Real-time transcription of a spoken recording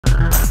Hi,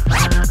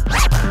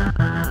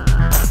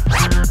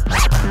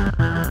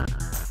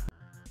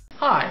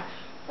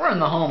 we're in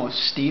the home of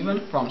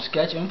Steven from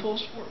Sketch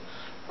Impulse. We're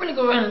going to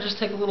go ahead and just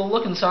take a little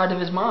look inside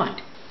of his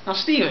mind. Now,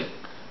 Steven,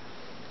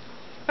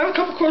 I have a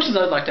couple questions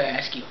I'd like to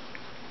ask you,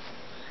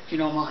 if you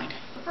don't mind.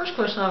 The first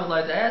question I would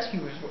like to ask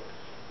you is,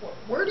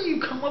 where do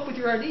you come up with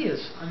your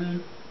ideas? I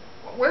mean,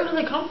 where do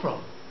they come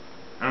from?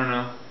 I don't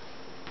know.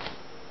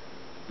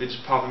 They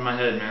just pop in my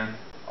head, man.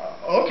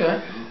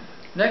 Okay.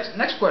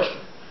 Next question.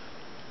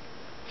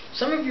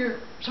 Some of your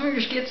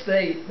skits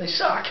they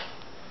suck,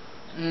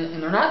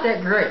 and they're not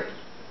that great,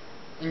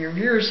 and your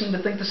viewers seem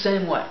to think the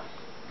same way.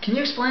 Can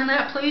you explain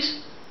that,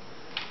 please?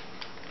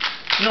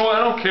 You know what?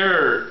 I don't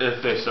care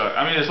if they suck.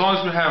 I mean, as long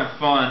as we're having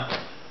fun,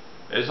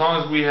 as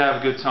long as we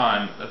have a good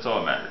time, that's all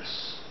that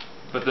matters.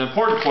 But the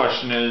important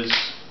question is,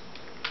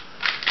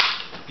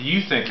 do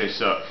you think they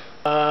suck?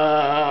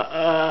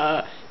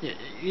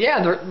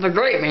 Yeah, they're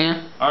great,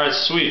 man. Alright,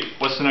 sweet.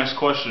 What's the next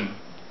question?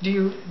 Do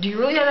you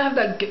really have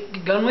that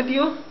gun with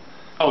you?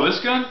 Oh, this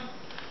gun?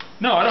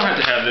 No, I don't have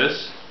to have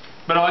this.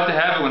 But I like to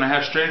have it when I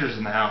have strangers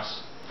in the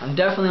house. I'm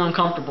definitely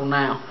uncomfortable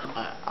now.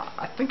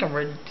 I think I'm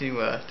ready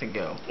to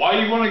go. Why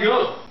do you want to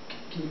go?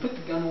 Can you put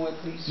the gun away,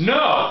 please?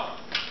 No!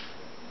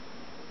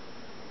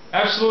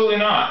 Absolutely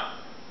not.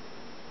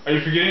 Are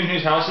you forgetting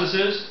whose house this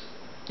is?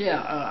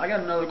 Yeah, I got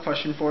another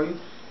question for you.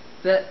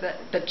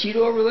 That cheetah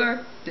over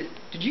there,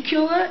 did you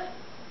kill that?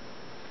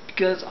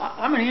 Because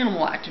I'm an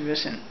animal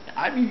activist, and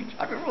I'd be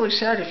really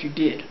sad if you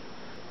did.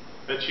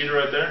 That cheetah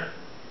right there?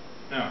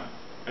 No,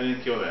 I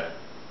didn't kill that.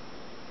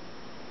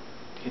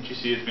 Can't you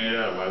see it's made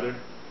out of leather?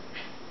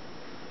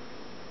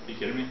 Are you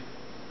kidding me?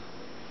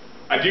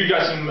 I do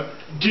got some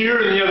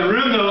deer in the other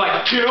room that I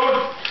like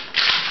killed.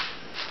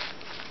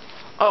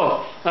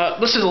 Oh,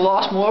 this is a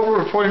Lost Mover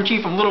reporting to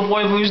you from Little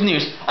Boy Blues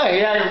News. Hey,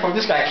 get out of here before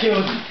this guy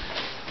kills me.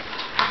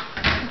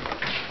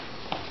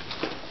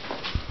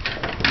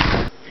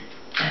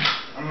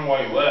 I don't know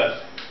why you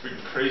left.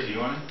 Freaking crazy,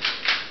 wasn't it?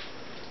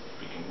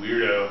 Freaking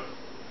weirdo.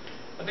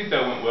 I think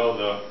that went well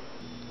though.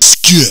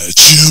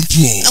 Sketch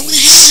Impulse. I wanna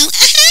have some